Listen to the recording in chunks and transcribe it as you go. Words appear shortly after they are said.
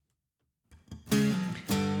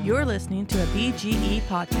You're listening to a BGE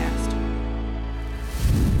podcast.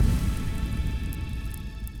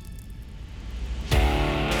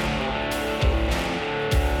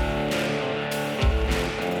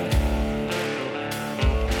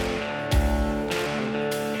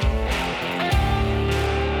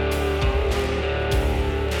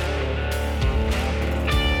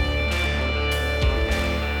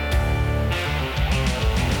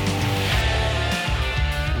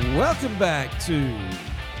 Welcome back to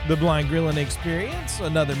the Blind Grilling Experience,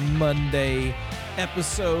 another Monday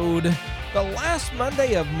episode, the last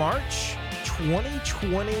Monday of March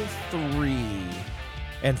 2023.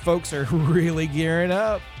 And folks are really gearing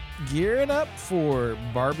up for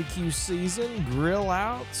barbecue season, grill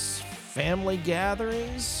outs, family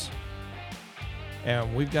gatherings.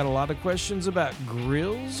 And we've got a lot of questions about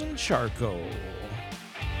grills and charcoal.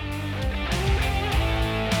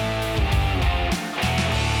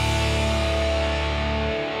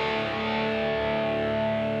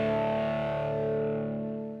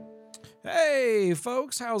 Hey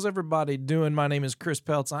folks, how's everybody doing? My name is Chris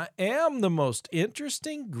Peltz. I am the most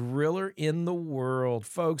interesting griller in the world,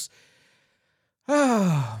 folks.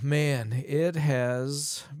 Oh man, it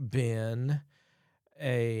has been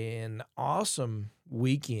an awesome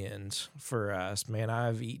weekend for us. Man,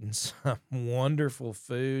 I've eaten some wonderful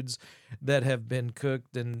foods that have been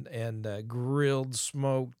cooked and grilled,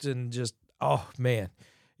 smoked, and just, oh man.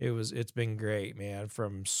 It's been great, man.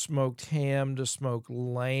 From smoked ham to smoked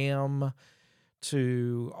lamb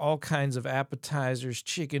to all kinds of appetizers,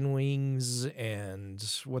 chicken wings, and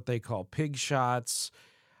what they call pig shots.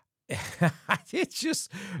 It's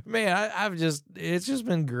just, man, it's just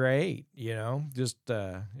been great, you know.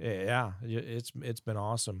 Yeah, it's been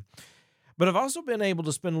awesome. But I've also been able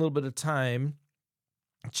to spend a little bit of time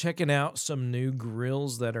checking out some new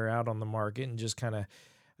grills that are out on the market and just kind of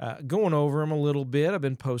going over them a little bit. I've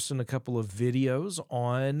been posting a couple of videos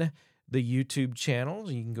on the YouTube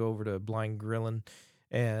channel. You can go over to Blind Grilling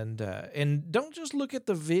and don't just look at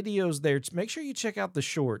the videos there. Make sure you check out the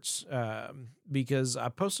shorts because I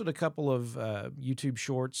posted a couple of YouTube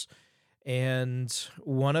shorts, and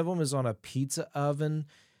one of them is on a pizza oven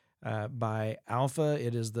by Alpha.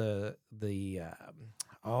 It is the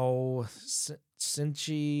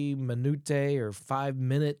Cinci Minute or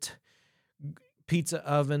 5-minute pizza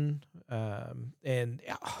oven, and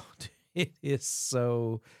it is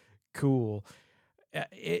so cool.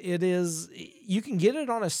 It is, you can get it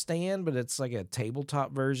on a stand, but it's like a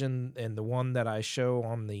tabletop version, and the one that I show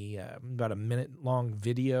on the about a minute long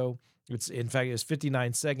video, it's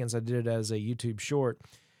 59 seconds. I did it as a YouTube short,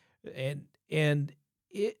 and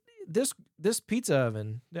this pizza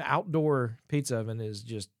oven, the outdoor pizza oven, is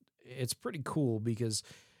just, it's pretty cool because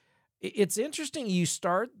it's interesting. You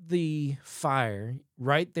start the fire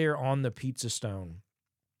right there on the pizza stone,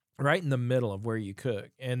 right in the middle of where you cook.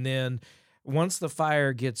 And then once the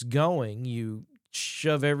fire gets going, you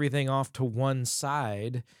shove everything off to one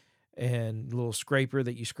side, and a little scraper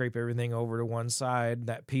that you scrape everything over to one side.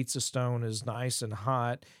 That pizza stone is nice and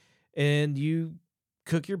hot, and you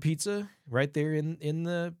cook your pizza right there in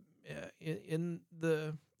the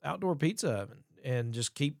outdoor pizza oven, and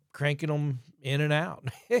just keep cranking them in and out.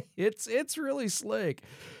 It's really slick.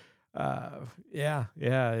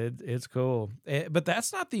 It's cool. But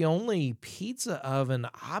that's not the only pizza oven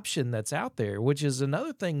option that's out there, which is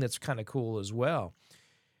another thing that's kind of cool as well.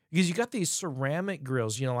 Because you got these ceramic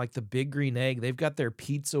grills, you know, like the Big Green Egg. They've got their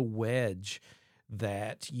pizza wedge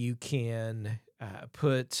that you can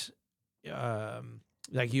put,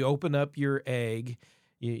 like you open up your egg,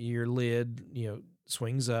 your lid, you know,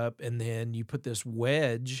 swings up, and then you put this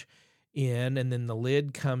wedge in, and then the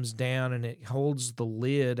lid comes down and it holds the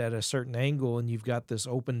lid at a certain angle, and you've got this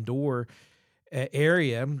open door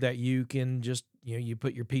area that you can just, you know, you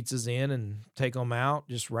put your pizzas in and take them out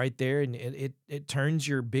just right there, and it turns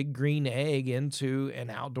your Big Green Egg into an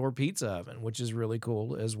outdoor pizza oven, which is really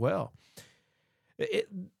cool as well.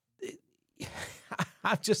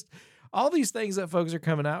 All these things that folks are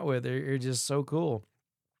coming out with are just so cool.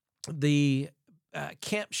 The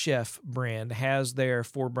Camp Chef brand has their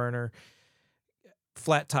 4-burner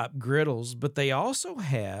flat top griddles, but they also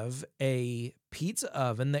have a pizza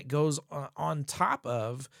oven that goes on top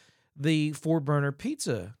of the 4-burner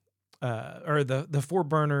pizza or the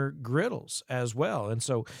 4-burner griddles as well. And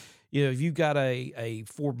so, you know, if you've got a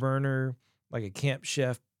 4-burner, like a Camp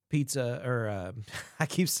Chef pizza, or I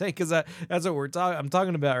keep saying, because that's what I'm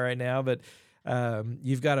talking about right now, but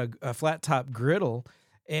you've got a flat top griddle.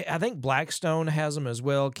 I think Blackstone has them as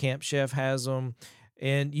well. Camp Chef has them.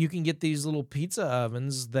 And you can get these little pizza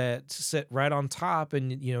ovens that sit right on top,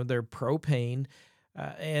 and, you know, they're propane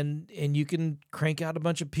and you can crank out a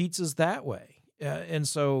bunch of pizzas that way. And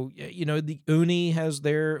so, the Uni has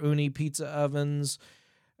their Uni pizza ovens.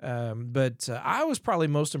 But I was probably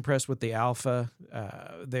most impressed with the Alpha.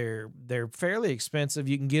 They're fairly expensive.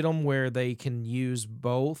 You can get them where they can use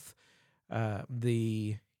both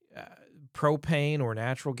the propane or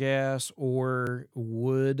natural gas or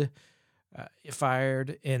wood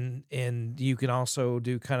fired, and you can also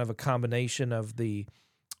do kind of a combination of the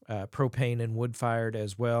propane and wood fired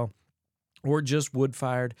as well, or just wood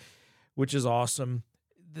fired, which is awesome.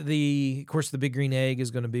 Of course, the Big Green Egg is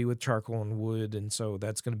going to be with charcoal and wood, and so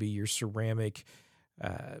that's going to be your ceramic,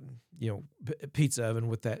 pizza oven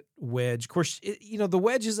with that wedge. Of course, the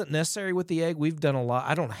wedge isn't necessary with the egg. We've done a lot.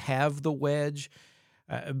 I don't have the wedge,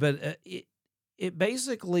 but it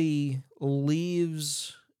basically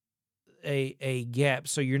leaves a gap,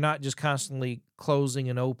 so you're not just constantly closing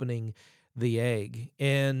and opening the egg.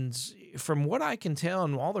 And from what I can tell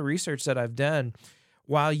and all the research that I've done,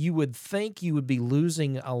 while you would think you would be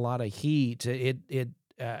losing a lot of heat, it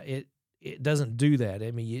doesn't do that.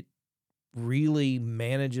 I mean, it really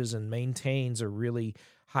manages and maintains a really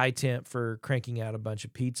high temp for cranking out a bunch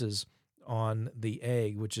of pizzas on the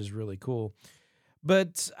egg, which is really cool.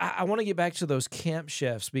 But I want to get back to those camp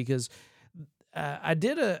chefs, because I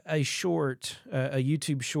did a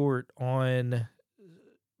YouTube short on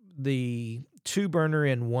the 2-burner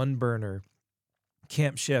and 1-burner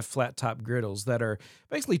Camp Chef flat top griddles that are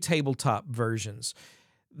basically tabletop versions.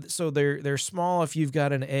 So they're small. If you've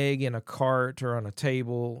got an egg in a cart or on a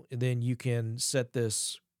table, then you can set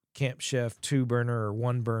this Camp Chef 2-burner or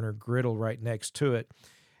 1-burner griddle right next to it,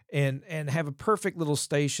 and have a perfect little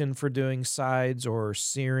station for doing sides or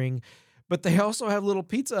searing. But they also have little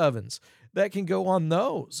pizza ovens that can go on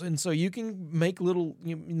those, and so you can make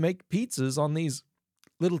pizzas on these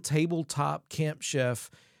little tabletop Camp Chef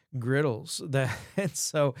griddles. And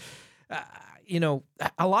so,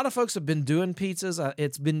 a lot of folks have been doing pizzas.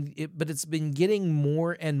 But it's been getting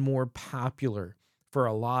more and more popular for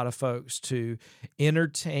a lot of folks to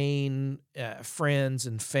entertain friends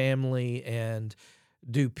and family and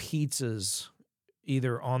do pizzas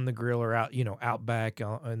either on the grill or out back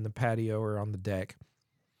in the patio or on the deck.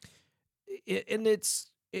 And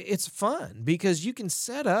it's fun because you can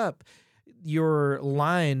set up your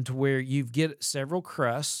line to where you get several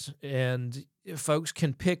crusts and folks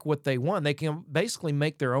can pick what they want. They can basically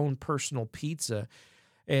make their own personal pizza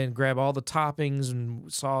and grab all the toppings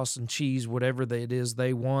and sauce and cheese, whatever it is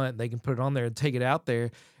they want. They can put it on there and take it out there.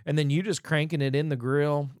 And then you just cranking it in the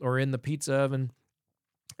grill or in the pizza oven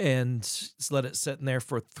and just let it sit in there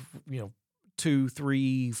for 2,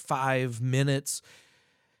 3, 5 minutes.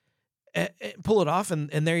 Pull it off, and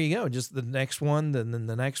there you go. Just the next one, then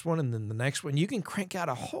the next one, and then the next one. You can crank out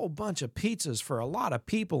a whole bunch of pizzas for a lot of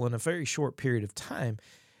people in a very short period of time.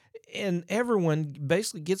 And everyone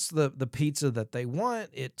basically gets the pizza that they want.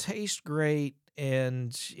 It tastes great,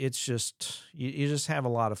 and it's just you just have a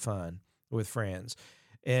lot of fun with friends.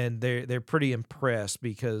 And they're pretty impressed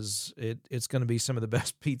because it's going to be some of the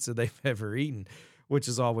best pizza they've ever eaten, which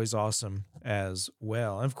is always awesome as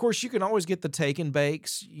well. And of course, you can always get the take and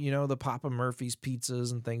bakes, the Papa Murphy's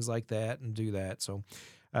pizzas and things like that, and do that. So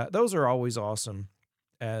those are always awesome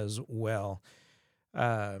as well.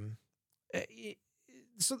 So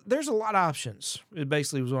there's a lot of options. It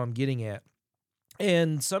basically was what I'm getting at.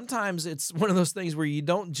 And sometimes it's one of those things where you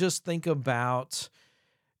don't just think about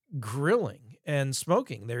grilling and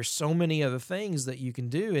smoking. There's so many other things that you can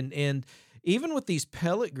do. And even with these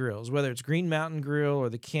pellet grills, whether it's Green Mountain Grill or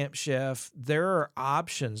the Camp Chef, there are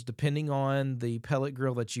options depending on the pellet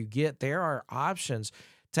grill that you get. There are options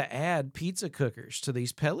to add pizza cookers to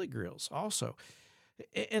these pellet grills also.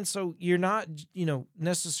 And so you're not,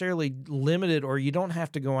 necessarily limited, or you don't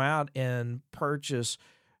have to go out and purchase,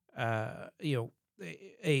 a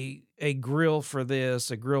grill for this,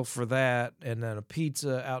 a grill for that, and then a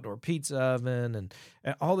outdoor pizza oven, and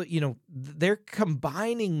all that. They're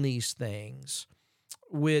combining these things,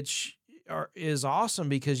 which is awesome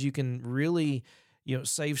because you can really,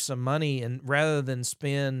 save some money. And rather than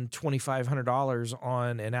spend $2,500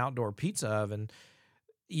 on an outdoor pizza oven,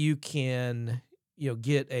 you can,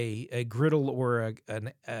 get a griddle or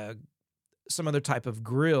some other type of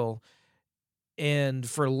grill. And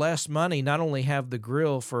for less money, not only have the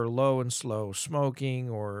grill for low and slow smoking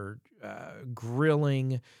or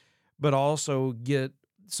grilling, but also get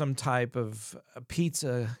some type of a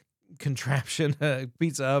pizza contraption, a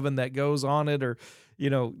pizza oven that goes on it, or,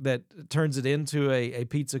 that turns it into a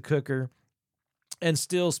pizza cooker, and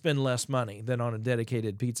still spend less money than on a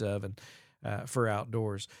dedicated pizza oven for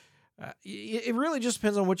outdoors. it really just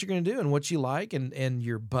depends on what you're going to do and what you like and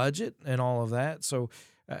your budget and all of that. So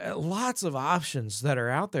lots of options that are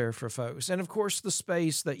out there for folks. And of course, the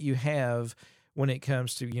space that you have when it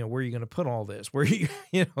comes to, where you're going to put all this, where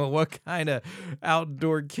what kind of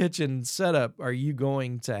outdoor kitchen setup are you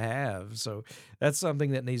going to have? So that's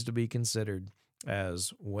something that needs to be considered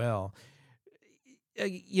as well.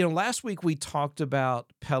 Last week we talked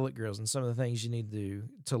about pellet grills and some of the things you need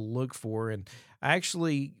to look for. And I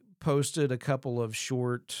actually posted a couple of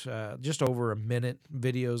short, just over a minute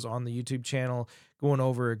videos on the YouTube channel going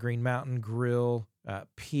over a Green Mountain Grill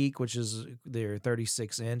Peak, which is their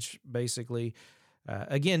 36-inch, basically.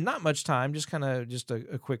 Again, not much time, just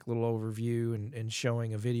a quick little overview and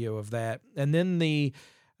showing a video of that. And then the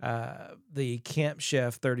Camp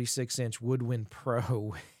Chef 36-inch Woodwind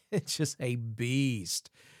Pro, it's just a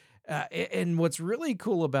beast. And what's really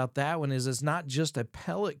cool about that one is it's not just a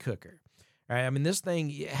pellet cooker. Right? I mean, this thing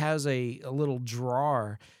has a little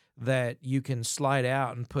drawer that you can slide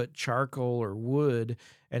out and put charcoal or wood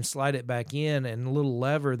and slide it back in, and a little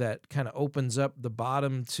lever that kind of opens up the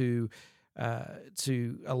bottom to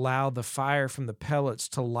allow the fire from the pellets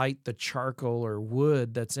to light the charcoal or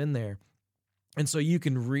wood that's in there. And so you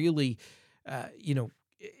can really,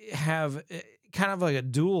 have kind of like a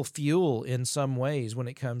dual fuel in some ways when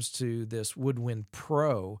it comes to this Woodwind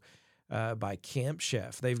Pro by Camp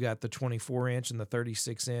Chef. They've got the 24-inch and the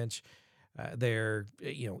 36-inch. They're,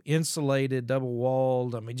 insulated,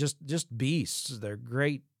 double-walled. I mean, just beasts. They're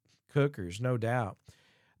great cookers, no doubt.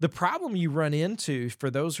 The problem you run into for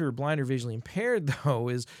those who are blind or visually impaired, though,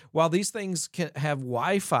 is while these things can have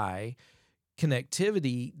Wi-Fi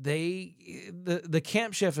connectivity, the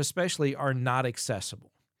Camp Chef especially are not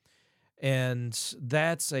accessible. And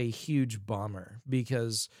that's a huge bummer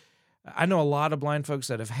because I know a lot of blind folks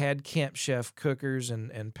that have had Camp Chef cookers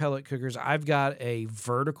and pellet cookers. I've got a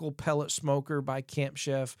vertical pellet smoker by Camp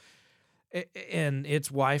Chef, and it's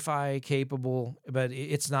Wi-Fi capable, but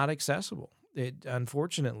it's not accessible.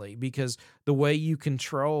 Unfortunately, because the way you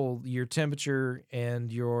control your temperature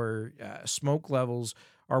and your smoke levels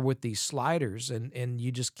are with these sliders, and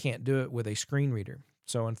you just can't do it with a screen reader.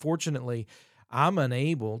 So unfortunately, I'm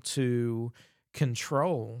unable to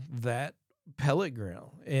control that pellet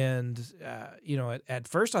grill. And, at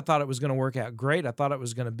first I thought it was going to work out great. I thought it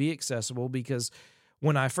was going to be accessible because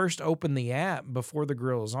when I first opened the app before the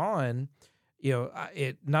grill is on,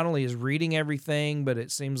 it not only is reading everything, but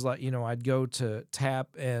it seems like, I'd go to tap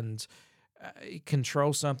and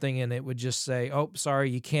control something and it would just say, oh, sorry,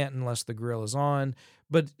 you can't unless the grill is on.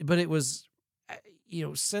 But it was,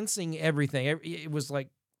 sensing everything. It was like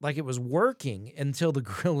it was working until the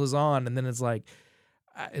grill is on. And then it's like,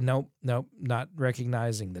 nope, not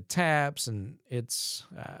recognizing the taps, and it's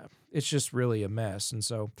just really a mess. And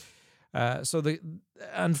so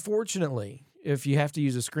unfortunately, if you have to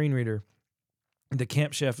use a screen reader, the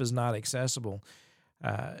Camp Chef is not accessible.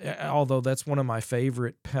 Although that's one of my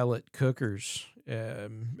favorite pellet cookers,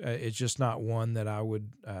 it's just not one that I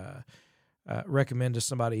would recommend to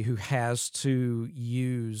somebody who has to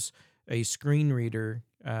use a screen reader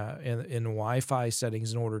in Wi-Fi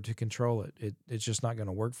settings in order to control it. It's just not going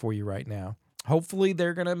to work for you right now. Hopefully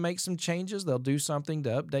they're going to make some changes. They'll do something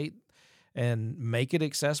to update and make it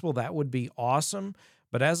accessible. That would be awesome.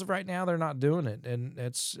 But as of right now, they're not doing it, and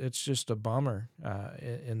it's just a bummer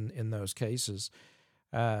in those cases.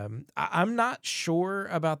 I'm not sure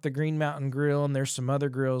about the Green Mountain Grill, and there's some other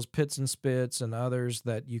grills, Pits and Spits, and others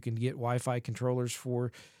that you can get Wi-Fi controllers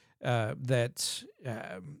for. I'm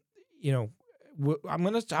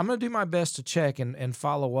gonna do my best to check and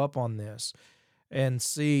follow up on this and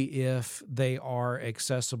see if they are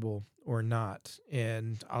accessible or not.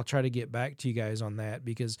 And I'll try to get back to you guys on that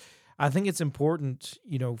because I think it's important,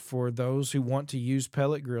 for those who want to use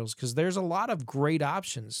pellet grills, because there's a lot of great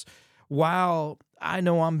options. While I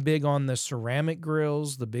know I'm big on the ceramic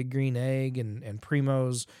grills, the Big Green Egg and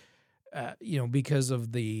Primos, because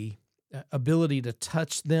of the ability to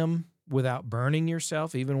touch them without burning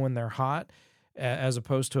yourself, even when they're hot, as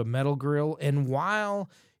opposed to a metal grill. And while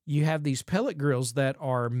you have these pellet grills that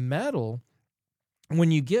are metal, when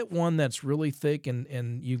you get one that's really thick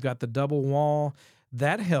and you've got the double wall,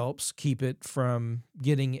 that helps keep it from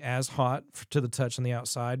getting as hot to the touch on the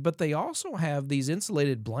outside. But they also have these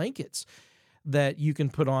insulated blankets that you can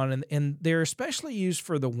put on, and they're especially used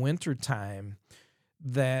for the winter time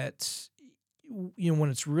that, when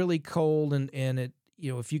it's really cold and it,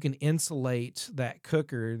 if you can insulate that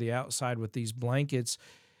cooker, the outside, with these blankets,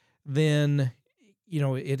 then,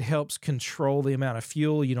 it helps control the amount of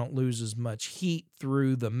fuel. You don't lose as much heat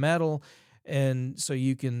through the metal. And so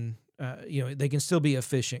you can, they can still be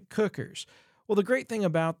efficient cookers. Well, the great thing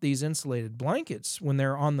about these insulated blankets when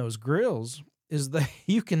they're on those grills is that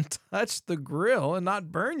you can touch the grill and not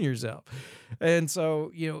burn yourself. And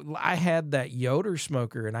so, I had that Yoder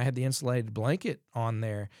smoker and I had the insulated blanket on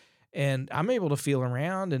there, and I'm able to feel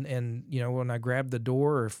around and when I grab the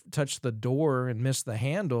door or touch the door and miss the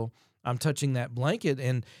handle, I'm touching that blanket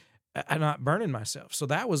and I'm not burning myself. So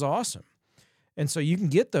that was awesome. And so you can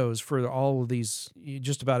get those for all of these,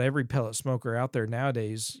 just about every pellet smoker out there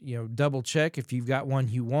nowadays. Double check if you've got one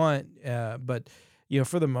you want. But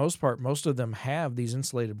for the most part, most of them have these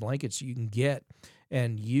insulated blankets you can get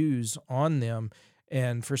and use on them.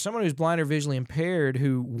 And for someone who's blind or visually impaired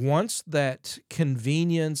who wants that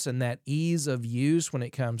convenience and that ease of use when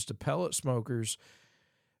it comes to pellet smokers,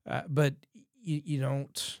 but you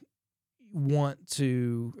don't want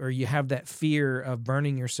to, or you have that fear of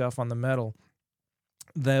burning yourself on the metal,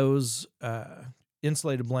 those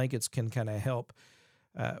insulated blankets can kind of help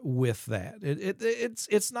with that.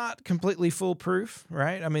 It's not completely foolproof,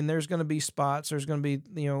 right? I mean, there's going to be spots, there's going to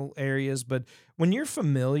be areas, but when you're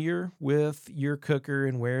familiar with your cooker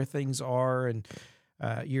and where things are, and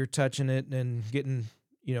you're touching it and getting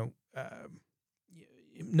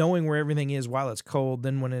knowing where everything is while it's cold,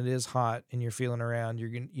 then when it is hot and you're feeling around,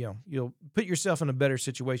 you'll put yourself in a better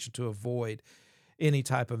situation to avoid any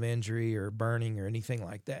type of injury or burning or anything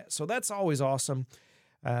like that. So that's always awesome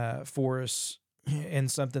for us,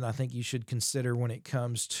 and something I think you should consider when it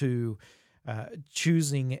comes to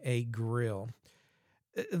choosing a grill.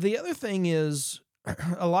 The other thing is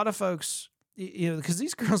a lot of folks, because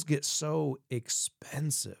these grills get so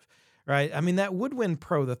expensive, right? I mean, that Woodwind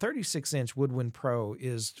Pro, the 36-inch Woodwind Pro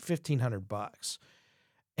is $1,500.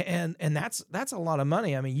 And that's a lot of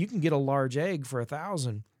money. I mean, you can get a large egg for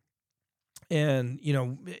 $1,000 and,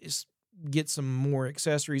 get some more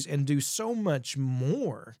accessories and do so much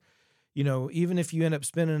more. Even if you end up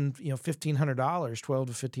spending, $1,500, $1,200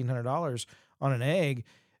 to $1,500 on an egg,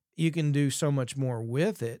 you can do so much more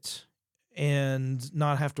with it and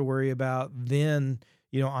not have to worry about then,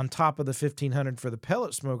 on top of the $1,500 for the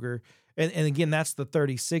pellet smoker. And again, that's the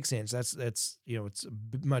 36-inch. That's it's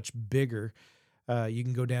much bigger. You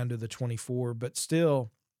can go down to the 24, but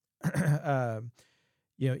still,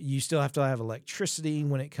 you still have to have electricity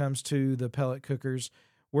when it comes to the pellet cookers.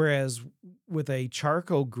 Whereas with a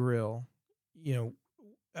charcoal grill, you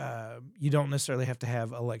don't necessarily have to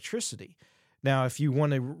have electricity. Now, if you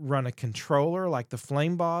want to run a controller like the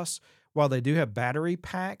Flame Boss, while they do have battery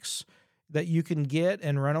packs that you can get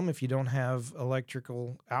and run them if you don't have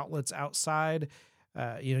electrical outlets outside,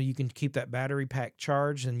 you can keep that battery pack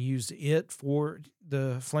charged and use it for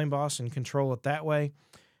the Flame Boss and control it that way.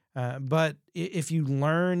 But if you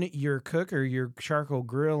learn your cooker, your charcoal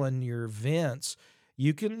grill, and your vents,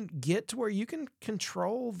 you can get to where you can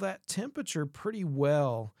control that temperature pretty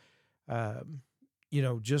well,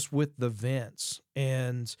 just with the vents.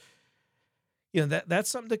 And, that's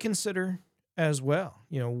something to consider as well.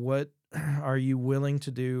 What are you willing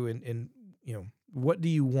to do? And what do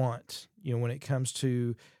you want, when it comes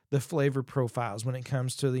to the flavor profiles, when it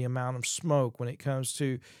comes to the amount of smoke, when it comes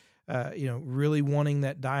to, really wanting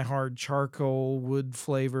that diehard charcoal wood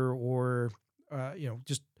flavor, or,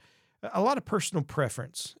 just a lot of personal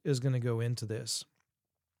preference is going to go into this.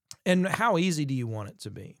 And how easy do you want it to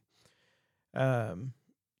be?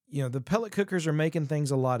 The pellet cookers are making things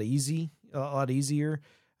a lot easier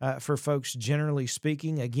for folks, generally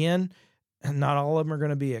speaking. Again, not all of them are going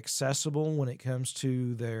to be accessible when it comes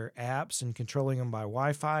to their apps and controlling them by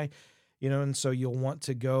Wi-Fi, and so you'll want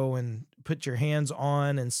to go and put your hands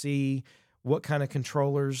on and see what kind of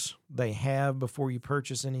controllers they have before you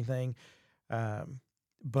purchase anything.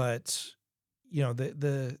 But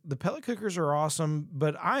the pellet cookers are awesome,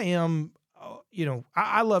 but I am,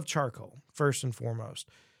 I love charcoal first and foremost.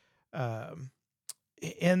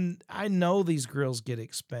 And I know these grills get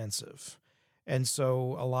expensive. And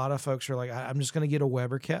so a lot of folks are like, I'm just going to get a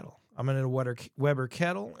Weber kettle. I'm going to get a Weber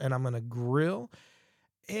kettle and I'm going to grill.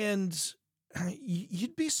 And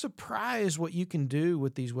you'd be surprised what you can do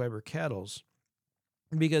with these Weber kettles,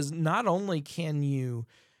 because not only can you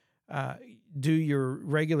do your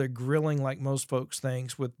regular grilling like most folks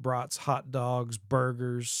think with brats, hot dogs,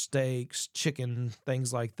 burgers, steaks, chicken,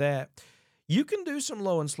 things like that, you can do some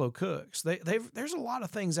low and slow cooks. There's a lot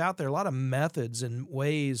of things out there, a lot of methods and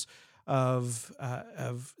ways of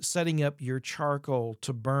setting up your charcoal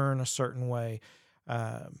to burn a certain way.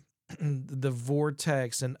 The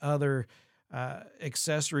vortex and other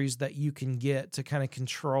accessories that you can get to kind of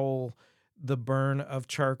control the burn of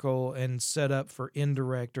charcoal and set up for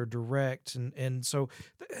indirect or direct. And so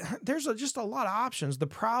there's just a lot of options. The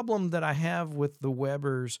problem that I have with the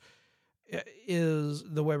Webers is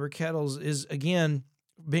the Weber kettles is, again,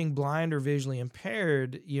 being blind or visually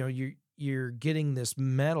impaired, you're getting this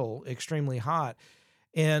metal extremely hot.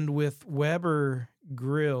 And with Weber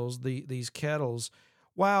grills, these kettles,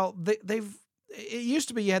 while they've it used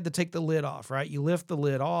to be you had to take the lid off, right? You lift the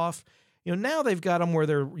lid off. Now they've got them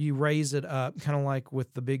where you raise it up, kind of like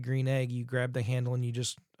with the Big Green Egg. You grab the handle and you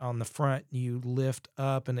just on the front you lift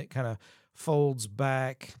up, and it kind of folds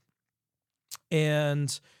back,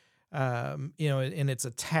 and and it's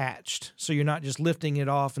attached, so you're not just lifting it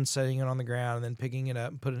off and setting it on the ground and then picking it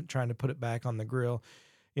up and trying to put it back on the grill.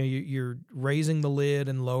 You're raising the lid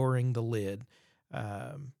and lowering the lid,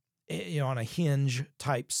 on a hinge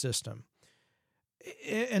type system.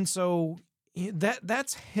 And so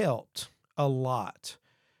that's helped a lot.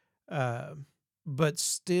 But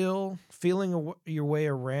still feeling your way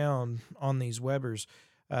around on these Webers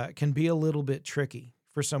can be a little bit tricky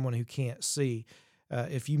for someone who can't see.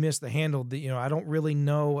 If you miss the handle, I don't really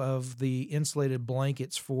know of the insulated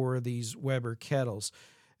blankets for these Weber kettles.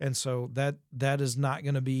 And so that is not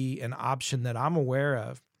going to be an option that I'm aware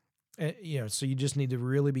of. So you just need to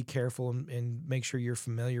really be careful and make sure you're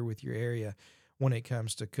familiar with your area when it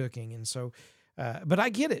comes to cooking. And so, but I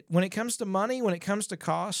get it. When it comes to money, when it comes to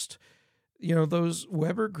cost, those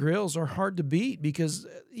Weber grills are hard to beat because,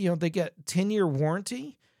 they get 10-year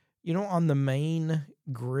warranty, on the main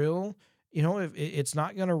grill. If it's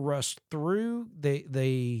not going to rust through,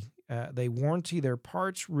 they warranty their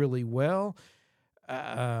parts really well.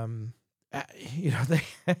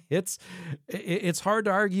 It's hard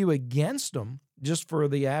to argue against them just for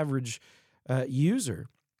the average user,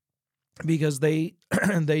 because they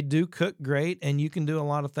they do cook great and you can do a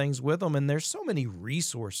lot of things with them. And there's so many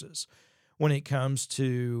resources when it comes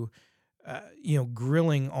to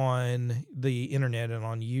grilling on the internet and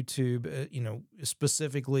on YouTube,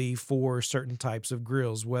 specifically for certain types of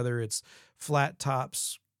grills, whether it's flat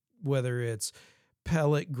tops, whether it's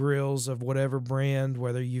pellet grills of whatever brand,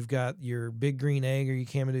 whether you've got your Big Green Egg or your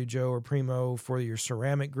Kamado Joe or Primo for your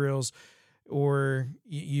ceramic grills, or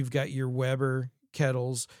you've got your Weber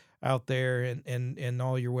kettles out there and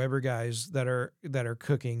all your Weber guys that are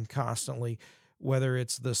cooking constantly, whether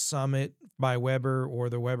it's the Summit by Weber or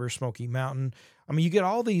the Weber Smoky Mountain. I mean, you get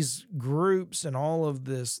all these groups and all of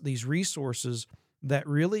these resources that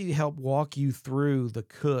really help walk you through the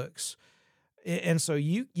cooks. And so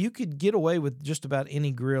you could get away with just about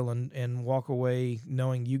any grill and walk away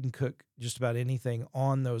knowing you can cook just about anything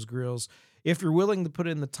on those grills if you're willing to put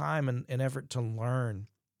in the time and effort to learn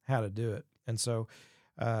how to do it. And so,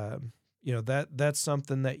 that's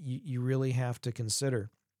something that you really have to consider.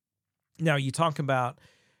 Now, you talk about,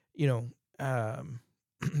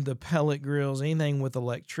 the pellet grills, anything with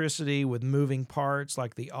electricity, with moving parts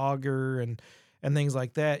like the auger and things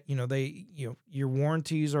like that. Your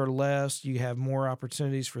warranties are less. You have more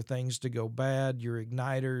opportunities for things to go bad. Your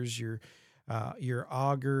igniters, your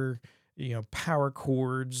auger, power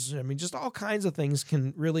cords. I mean, just all kinds of things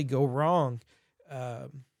can really go wrong.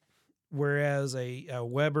 Whereas a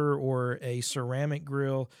Weber or a ceramic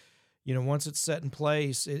grill, once it's set in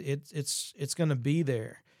place, it's going to be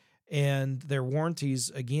there. And their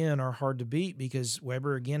warranties, again, are hard to beat because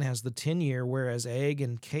Weber, again, has the 10-year, whereas Egg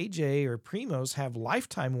and KJ or Primos have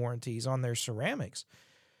lifetime warranties on their ceramics.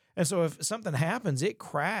 And so if something happens, it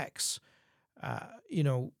cracks,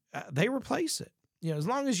 they replace it. As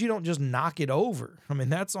long as you don't just knock it over. I mean,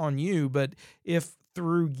 that's on you. But if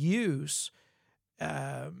through use,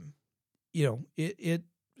 it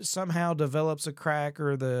somehow develops a crack,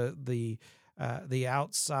 or the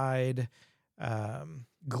outside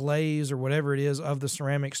glaze or whatever it is of the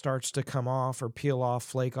ceramic starts to come off or peel off,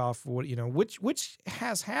 flake off, which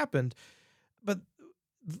has happened, but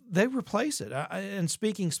they replace it. And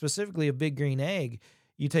speaking specifically of Big Green Egg,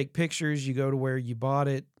 you take pictures, you go to where you bought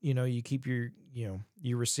it, you keep your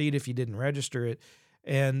receipt if you didn't register it,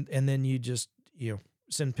 and then you just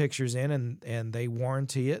send pictures in and they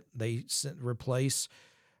warranty it. They replace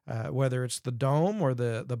whether it's the dome or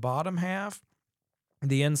the bottom half,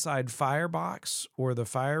 the inside firebox or the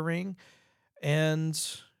fire ring, and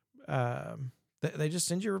they just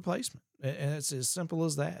send you a replacement. And it's as simple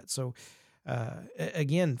as that. So,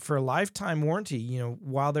 again, for a lifetime warranty,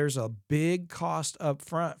 while there's a big cost up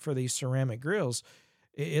front for these ceramic grills,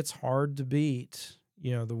 it's hard to beat,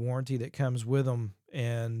 the warranty that comes with them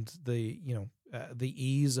and the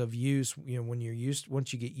ease of use,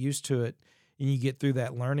 once you get used to it and you get through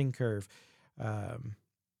that learning curve,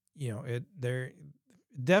 they're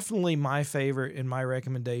definitely my favorite and my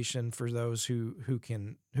recommendation for those who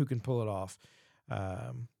can pull it off,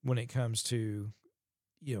 when it comes to,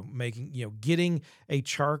 getting a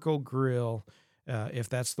charcoal grill if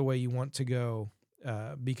that's the way you want to go,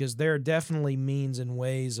 because there are definitely means and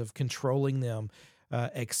ways of controlling them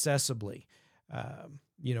accessibly.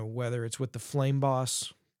 Whether it's with the Flame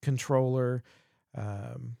Boss controller,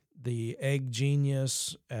 the Egg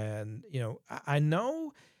Genius, and I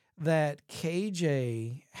know that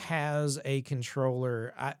KJ has a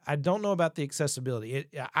controller. I don't know about the accessibility.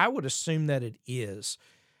 I would assume that it is,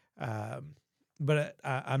 but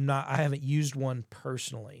I'm not. I haven't used one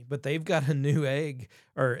personally. But they've got a new a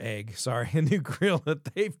new grill that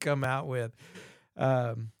they've come out with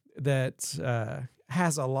that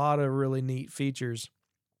has a lot of really neat features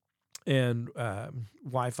and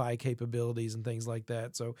Wi-Fi capabilities and things like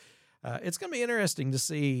that. So it's going to be interesting to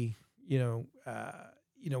see,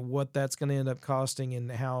 what that's going to end up costing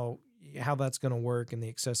and how that's going to work and the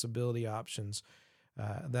accessibility options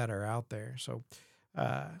that are out there. So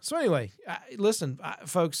anyway, listen,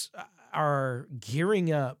 folks are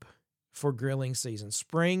gearing up for grilling season.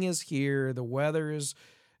 Spring is here. The weather is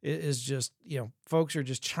just, folks are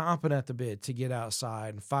just chomping at the bit to get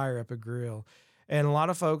outside and fire up a grill. And a lot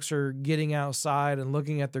of folks are getting outside and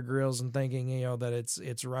looking at their grills and thinking, that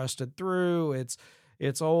it's rusted through,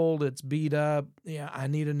 it's old, it's beat up. Yeah, I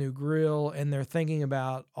need a new grill. And they're thinking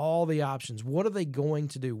about all the options. What are they going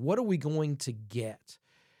to do? What are we going to get?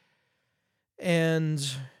 And,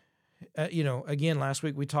 again, last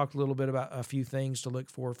week we talked a little bit about a few things to look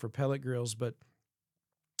for pellet grills, but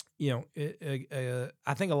I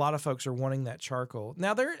think a lot of folks are wanting that charcoal.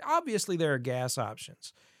 Now, there are gas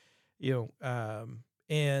options. We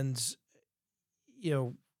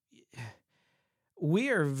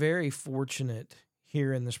are very fortunate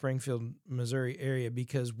here in the Springfield, Missouri area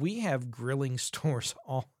because we have grilling stores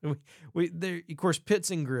there, of course, Pits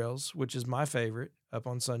and Grills, which is my favorite, up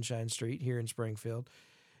on Sunshine Street here in Springfield.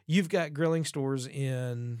 You've got grilling stores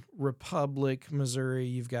in Republic, Missouri.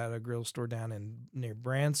 You've got a grill store down near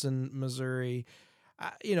Branson, Missouri.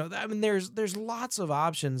 There's lots of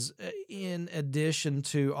options in addition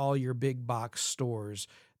to all your big box stores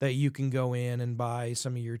that you can go in and buy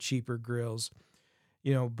some of your cheaper grills,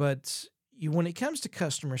 but when it comes to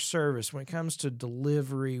customer service, when it comes to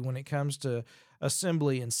delivery, when it comes to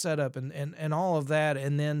assembly and setup and all of that,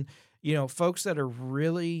 and then, folks that are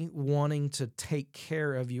really wanting to take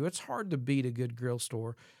care of you, it's hard to beat a good grill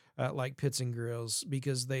store like Pits and Grills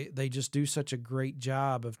because they just do such a great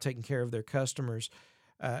job of taking care of their customers.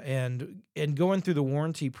 And going through the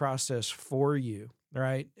warranty process for you,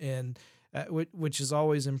 right? And which has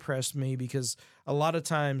always impressed me because a lot of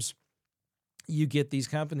times you get these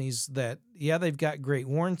companies that, they've got great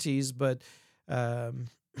warranties, but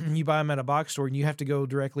you buy them at a box store and you have to go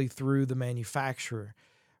directly through the manufacturer.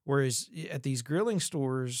 Whereas at these grilling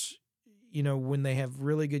stores, when they have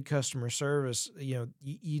really good customer service,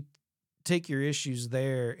 you take your issues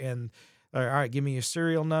there and all right, give me a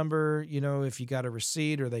serial number, if you got a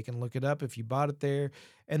receipt, or they can look it up if you bought it there.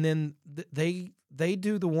 And then they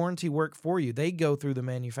do the warranty work for you. They go through the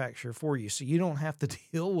manufacturer for you. So you don't have to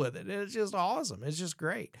deal with it. It's just awesome. It's just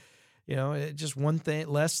great. It's just one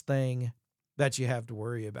less thing that you have to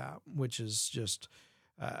worry about, which is just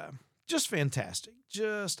fantastic.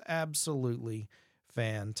 Just absolutely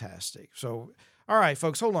fantastic. So, all right,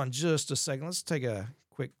 folks, hold on just a second. Let's take a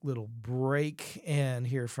quick little break and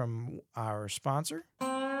hear from our sponsor,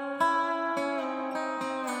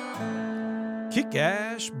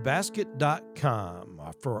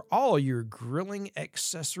 kickashbasket.com, for all your grilling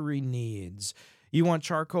accessory needs. You want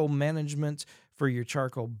charcoal management for your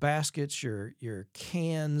charcoal baskets, your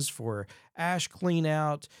cans for ash clean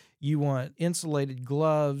out. You want insulated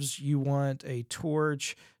gloves. You want a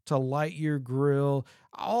torch to light your grill.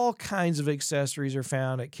 All kinds of accessories are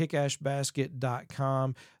found at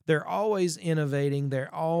kickashbasket.com. They're always innovating.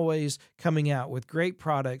 They're always coming out with great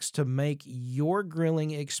products to make your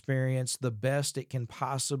grilling experience the best it can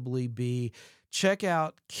possibly be. Check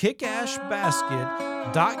out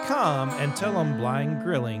kickashbasket.com and tell them Blind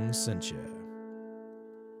Grilling sent you.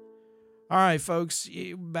 All right, folks,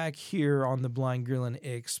 back here on the Blind Grilling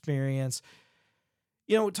Experience.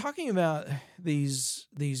 Talking about these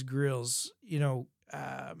grills, a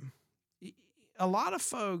lot of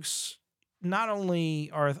folks not only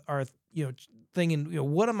are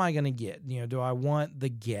thinking, what am I going to get? Do I want the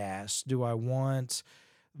gas? Do I want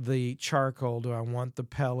the charcoal? Do I want the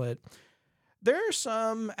pellet? There are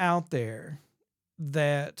some out there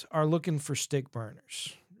that are looking for stick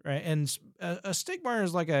burners, right? And a stick burner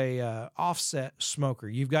is like a offset smoker.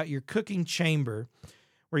 You've got your cooking chamber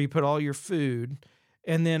where you put all your food,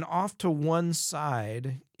 and then off to one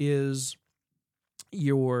side is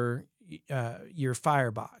your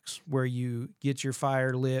firebox where you get your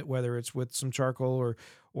fire lit, whether it's with some charcoal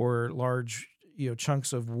or large,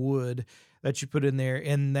 chunks of wood that you put in there,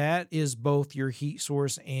 and that is both your heat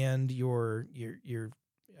source and your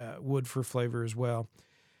wood for flavor as well.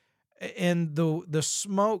 And the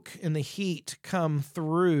smoke and the heat come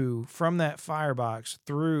through from that firebox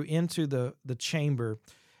through into the chamber,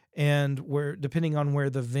 and where, depending on where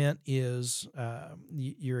the vent is,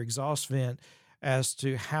 your exhaust vent, as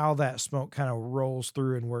to how that smoke kind of rolls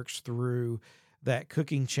through and works through that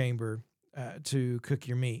cooking chamber to cook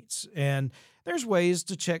your meats. And there's ways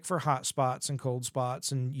to check for hot spots and cold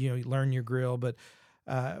spots, and learn your grill. But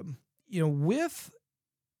with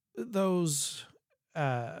those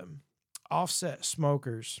offset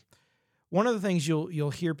smokers, one of the things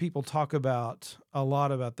you'll hear people talk about a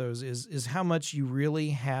lot about those is how much you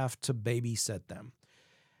really have to babysit them.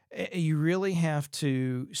 You really have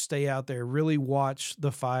to stay out there, really watch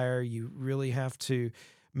the fire. You really have to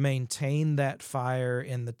maintain that fire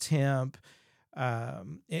and the temp.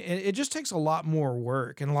 It just takes a lot more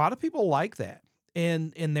work, and a lot of people like that.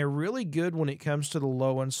 And they're really good when it comes to the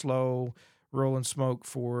low and slow roll and smoke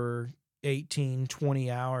for 18,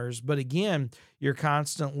 20 hours. But again, you're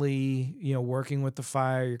constantly, working with the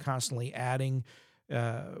fire. You're constantly adding,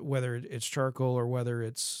 whether it's charcoal or whether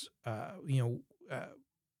it's,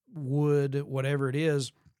 wood, whatever it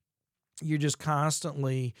is. You're just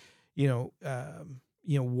constantly,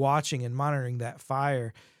 watching and monitoring that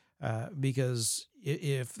fire, because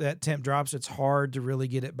if that temp drops, it's hard to really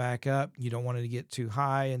get it back up. You don't want it to get too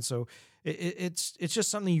high. And so it's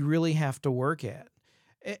just something you really have to work at.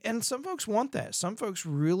 And some folks want that. Some folks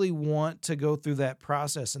really want to go through that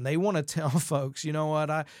process, and they want to tell folks, you know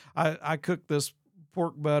what, I cooked this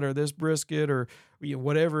pork butt or this brisket or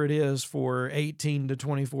whatever it is for 18 to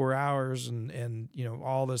 24 hours and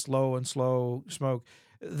all this low and slow smoke.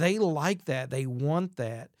 They like that. They want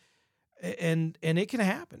that. And it can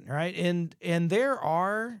happen, right? And there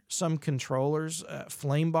are some controllers.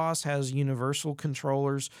 Flame Boss has universal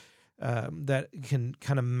controllers that can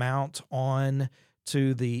kind of mount on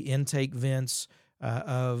to the intake vents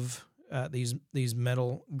of these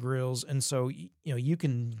metal grills, and so you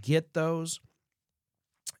can get those,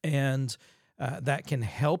 and that can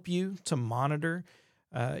help you to monitor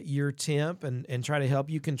your temp and try to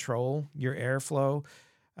help you control your airflow.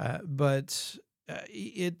 But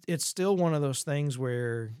it's still one of those things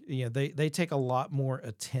where they take a lot more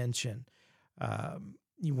attention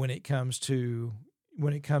when it comes to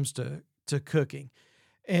cooking,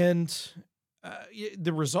 and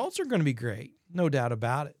the results are going to be great, no doubt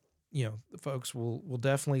about it. The folks will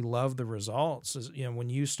definitely love the results. When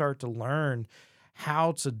you start to learn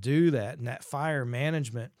how to do that and that fire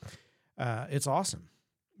management, it's awesome.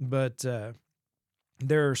 But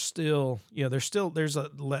there's a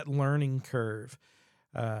learning curve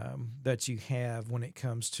that you have when it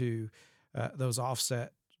comes to those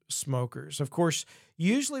offset smokers. Of course,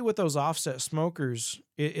 usually with those offset smokers,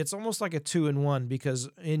 it's almost like a 2-in-1, because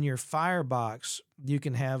in your firebox, you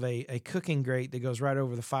can have a cooking grate that goes right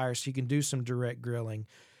over the fire, so you can do some direct grilling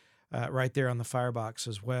right there on the firebox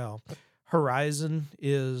as well. Horizon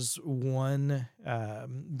is one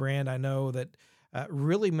brand I know that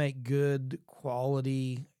really make good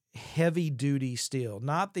quality, heavy-duty steel,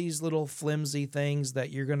 not these little flimsy things that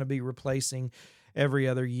you're going to be replacing every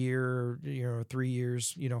other year, 3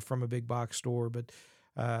 years, from a big box store. But,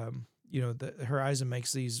 the Horizon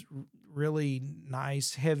makes these really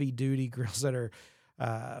nice, heavy duty grills that are,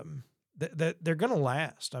 that they're going to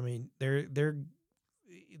last. I mean,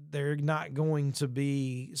 they're not going to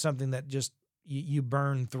be something that just you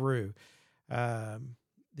burn through.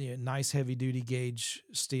 The nice heavy duty gauge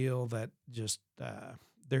steel that just,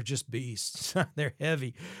 they're just beasts. They're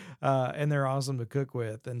heavy, and they're awesome to cook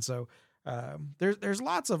with. And so, there's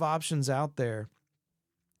lots of options out there,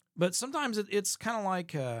 but sometimes it's kind of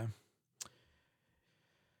like,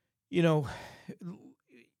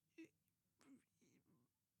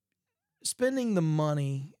 spending the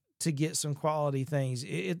money to get some quality things.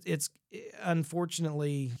 It's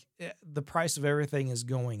unfortunately, the price of everything is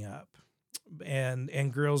going up,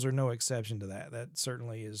 and grills are no exception to that. That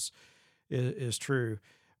certainly is true.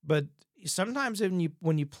 But sometimes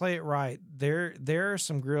when you play it right, there are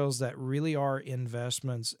some grills that really are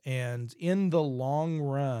investments, and in the long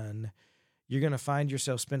run, you're going to find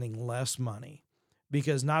yourself spending less money,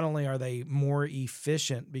 because not only are they more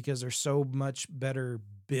efficient because they're so much better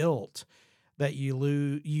built that you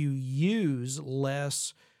use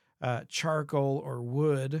less charcoal or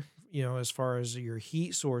wood, as far as your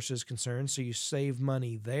heat source is concerned, so you save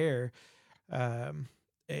money there, and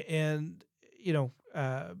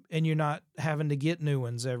you're not having to get new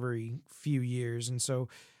ones every few years. And so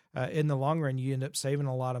in the long run, you end up saving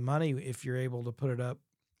a lot of money if you're able to put it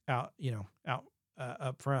out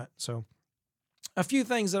up front. So a few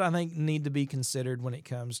things that I think need to be considered when it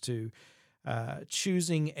comes to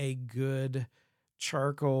choosing a good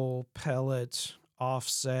charcoal, pellet,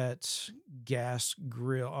 offset, gas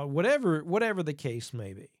grill, whatever the case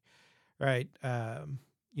may be, right?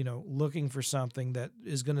 Looking for something that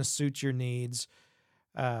is going to suit your needs.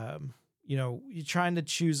 You're trying to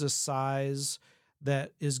choose a size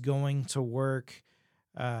that is going to work.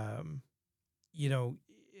 That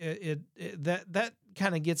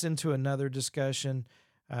kind of gets into another discussion.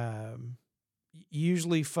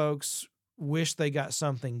 Usually folks wish they got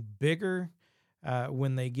something bigger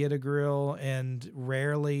when they get a grill, and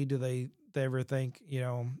rarely do they ever think,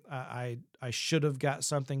 I should have got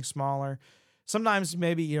something smaller. Sometimes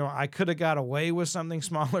maybe, I could have got away with something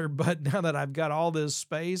smaller, but now that I've got all this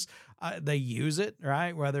space, they use it,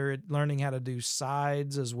 right? Whether it's learning how to do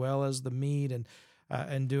sides as well as the meat, and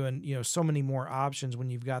doing, so many more options when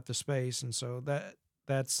you've got the space. And so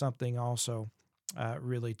that's something also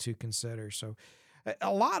really to consider. So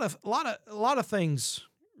a lot of things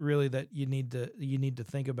really that you need to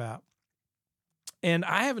think about. And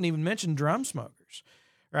I haven't even mentioned drum smokers,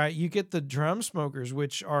 right? You get the drum smokers,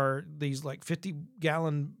 which are these like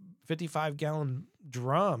 55-gallon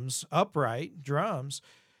drums, upright drums,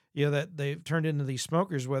 that they've turned into these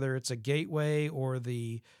smokers, whether it's a Gateway or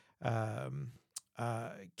the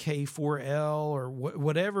K4L or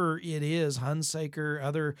whatever it is,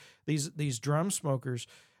 Hunsaker, these drum smokers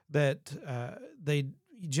that they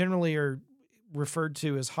generally are referred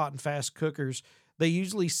to as hot and fast cookers. They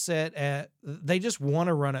usually they just want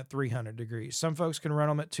to run at 300 degrees. Some folks can run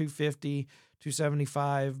them at 250,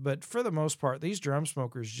 275, but for the most part, these drum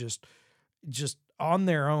smokers just on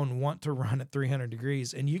their own want to run at 300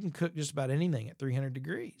 degrees, and you can cook just about anything at 300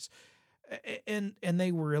 degrees. And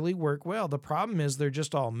they really work well. The problem is they're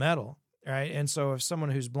just all metal, right? And so if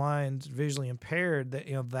someone who's blind, visually impaired,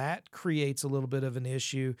 that creates a little bit of an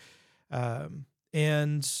issue.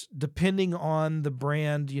 And depending on the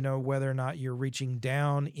brand, whether or not you're reaching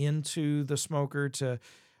down into the smoker to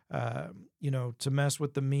mess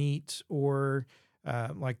with the meat, or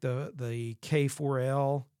like the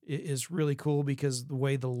K4L is really cool because the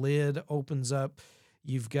way the lid opens up,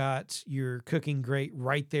 you've got your cooking grate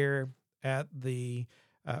right there at the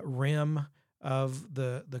rim of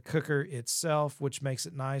the cooker itself, which makes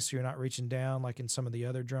it nice so you're not reaching down like in some of the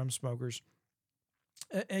other drum smokers.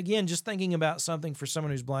 Again, just thinking about something for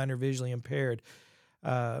someone who's blind or visually impaired,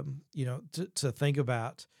 to think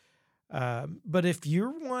about. But if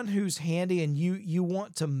you're one who's handy and you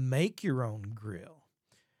want to make your own grill,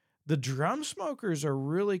 the drum smokers are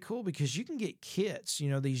really cool because you can get kits,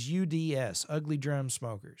 these UDS, ugly drum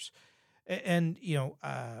smokers. And, you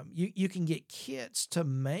can get kits to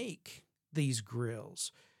make these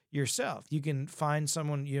grills yourself. You can find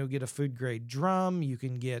someone, get a food grade drum. You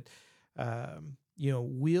can get,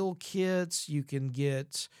 wheel kits. You can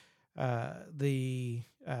get the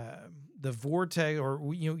Vortex, or,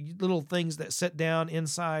 little things that sit down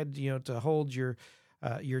inside, to hold your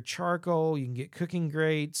charcoal. You can get cooking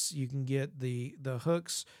grates. You can get the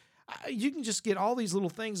hooks. You can just get all these little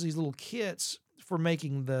things, these little kits for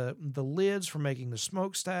making the lids, for making the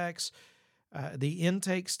smokestacks, the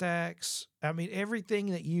intake stacks. I mean, everything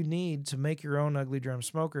that you need to make your own ugly drum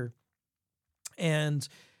smoker. And,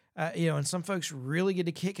 and some folks really get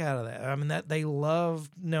a kick out of that. I mean, that they love,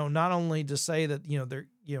 not only to say that, they're,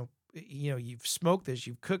 you've smoked this,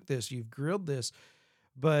 you've cooked this, you've grilled this,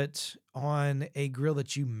 but on a grill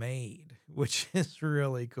that you made, which is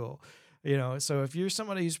really cool. So if you're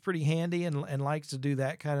somebody who's pretty handy and likes to do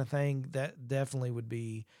that kind of thing, that definitely would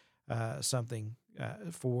be something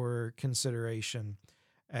for consideration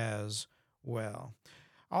as well.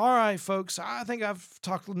 All right, folks, I think I've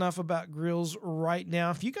talked enough about grills right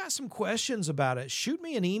now. If you got some questions about it, shoot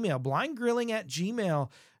me an email,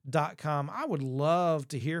 blindgrilling@gmail.com. I would love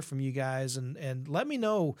to hear from you guys and let me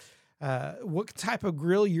know what type of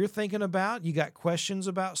grill you're thinking about. You got questions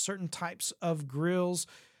about certain types of grills.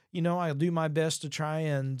 I'll do my best to try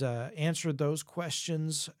and answer those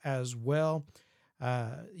questions as well.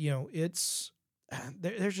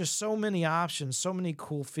 There's just so many options, so many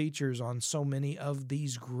cool features on so many of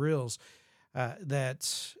these grills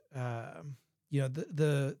that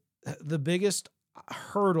the biggest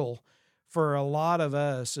hurdle for a lot of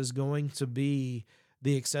us is going to be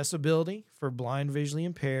the accessibility for blind, visually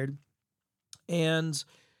impaired, and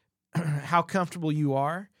how comfortable you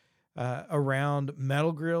are around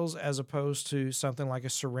metal grills as opposed to something like a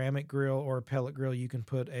ceramic grill or a pellet grill. You can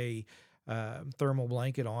put a thermal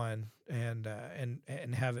blanket on and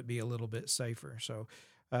have it be a little bit safer. So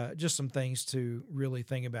just some things to really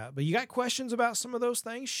think about. But you got questions about some of those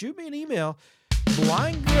things? Shoot me an email,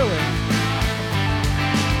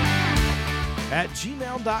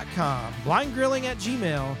 blindgrilling@gmail.com.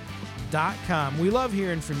 blindgrilling@gmail.com. We love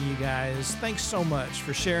hearing from you guys. Thanks so much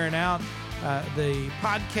for sharing out the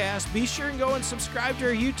podcast. Be sure and go and subscribe to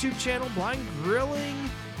our YouTube channel, Blind Grilling,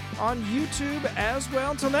 on YouTube as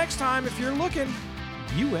well. Until next time, if you're looking,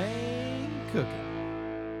 you ain't cooking.